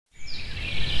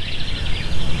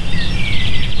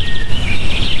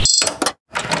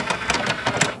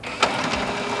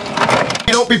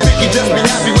don't be picky, just be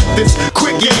happy with this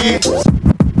quickie.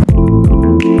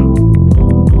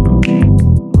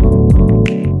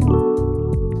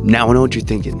 Now I know what you're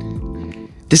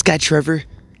thinking. This guy Trevor,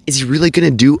 is he really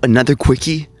gonna do another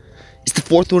quickie? It's the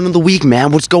fourth one of the week,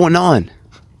 man. What's going on?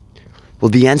 Well,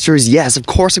 the answer is yes. Of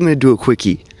course I'm gonna do a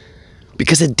quickie.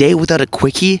 Because a day without a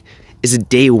quickie is a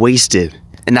day wasted.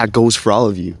 And that goes for all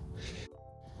of you.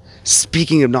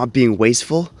 Speaking of not being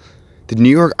wasteful, the New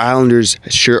York Islanders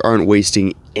sure aren't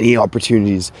wasting any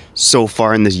opportunities so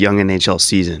far in this young NHL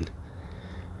season.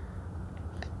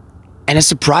 And it's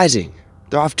surprising.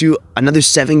 They're off to another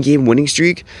 7-game winning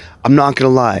streak. I'm not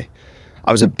gonna lie.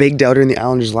 I was a big doubter in the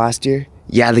Islanders last year.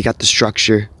 Yeah, they got the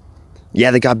structure.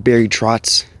 Yeah, they got Barry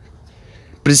Trotz.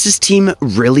 But is this team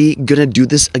really gonna do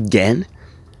this again?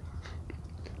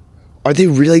 Are they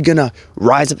really gonna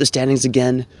rise up the standings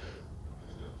again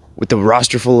with the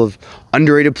roster full of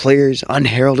underrated players,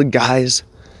 unheralded guys?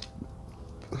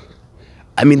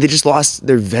 I mean, they just lost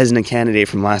their Vezina candidate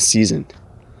from last season.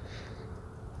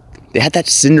 They had that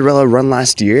Cinderella run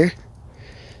last year,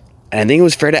 and I think it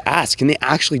was fair to ask, can they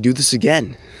actually do this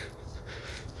again?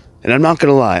 And I'm not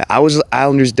gonna lie, I was an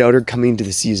Islanders doubter coming into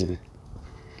the season.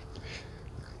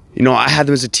 You know, I had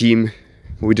them as a team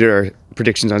when we did our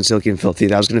predictions on Silky and Filthy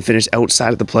that I was gonna finish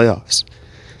outside of the playoffs.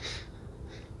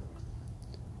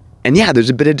 And yeah, there's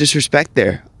a bit of disrespect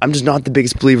there. I'm just not the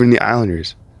biggest believer in the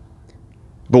Islanders.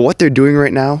 But what they're doing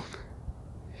right now,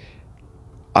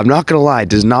 I'm not gonna lie,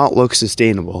 does not look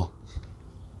sustainable.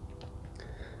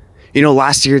 You know,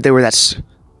 last year they were that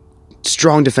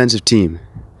strong defensive team.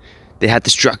 They had the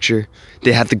structure,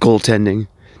 they had the goaltending,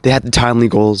 they had the timely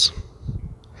goals.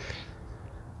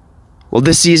 Well,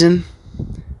 this season,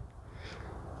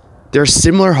 they're a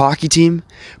similar hockey team,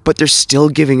 but they're still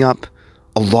giving up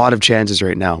a lot of chances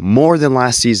right now, more than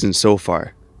last season so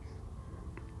far.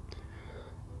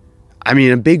 I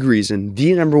mean, a big reason,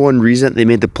 the number one reason they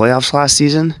made the playoffs last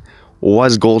season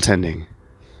was goaltending.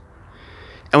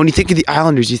 And when you think of the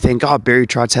Islanders, you think, oh, Barry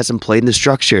Trotz hasn't played in the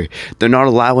structure. They're not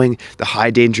allowing the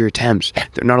high danger attempts.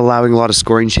 They're not allowing a lot of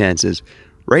scoring chances.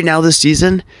 Right now this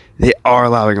season, they are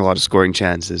allowing a lot of scoring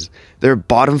chances. They're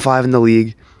bottom 5 in the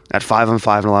league at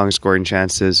 5-on-5 and allowing scoring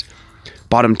chances.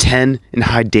 Bottom 10 in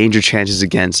high danger chances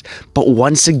against. But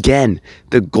once again,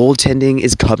 the goaltending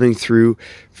is coming through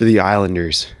for the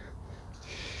Islanders.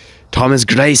 Thomas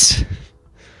Greiss,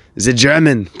 the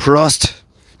German, Prost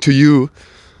to you.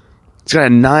 He's got a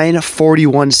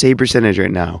 .941 save percentage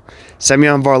right now.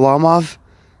 Semyon Varlamov,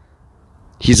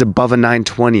 he's above a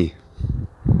 .920.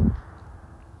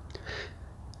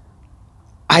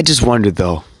 I just wondered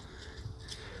though,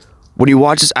 when you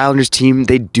watch this Islanders team,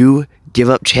 they do give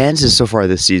up chances so far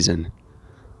this season.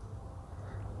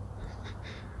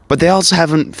 But they also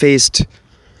haven't faced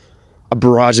a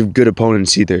barrage of good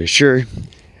opponents either. Sure,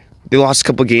 they lost a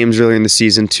couple games earlier in the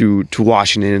season to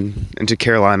Washington and to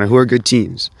Carolina, who are good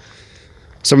teams.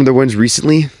 Some of their wins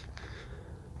recently,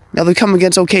 now they come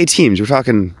against okay teams. We're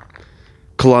talking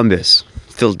Columbus,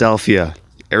 Philadelphia,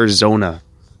 Arizona,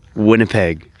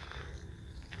 Winnipeg.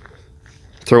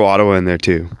 Throw Ottawa in there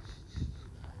too.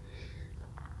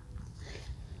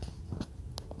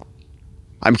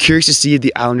 I'm curious to see if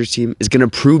the Islanders team is going to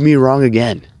prove me wrong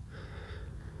again.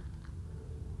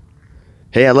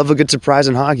 Hey, I love a good surprise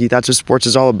in hockey. That's what sports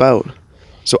is all about.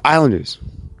 So Islanders,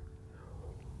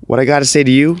 what I got to say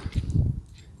to you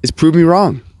is prove me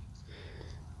wrong.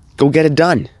 Go get it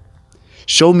done.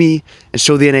 Show me and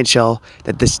show the NHL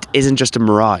that this isn't just a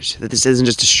mirage, that this isn't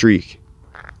just a streak.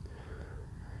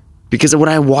 Because when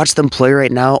I watch them play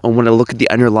right now and when I look at the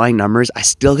underlying numbers, I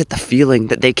still get the feeling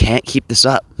that they can't keep this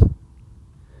up.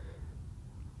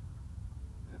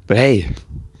 But hey,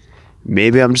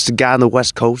 maybe I'm just a guy on the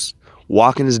West Coast,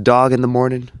 walking his dog in the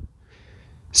morning,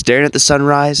 staring at the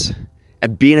sunrise,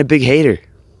 and being a big hater.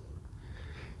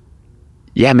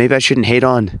 Yeah, maybe I shouldn't hate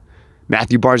on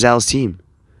Matthew Barzal's team.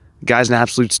 The guy's an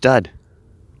absolute stud.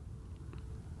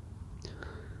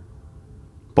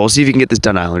 But we'll see if you can get this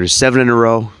done, Islanders. 7 in a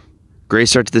row. Great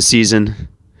start to the season.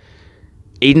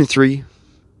 8-3.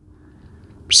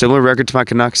 Similar record to my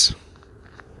Canucks.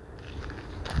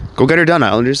 Go get her done,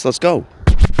 Islanders. Let's go.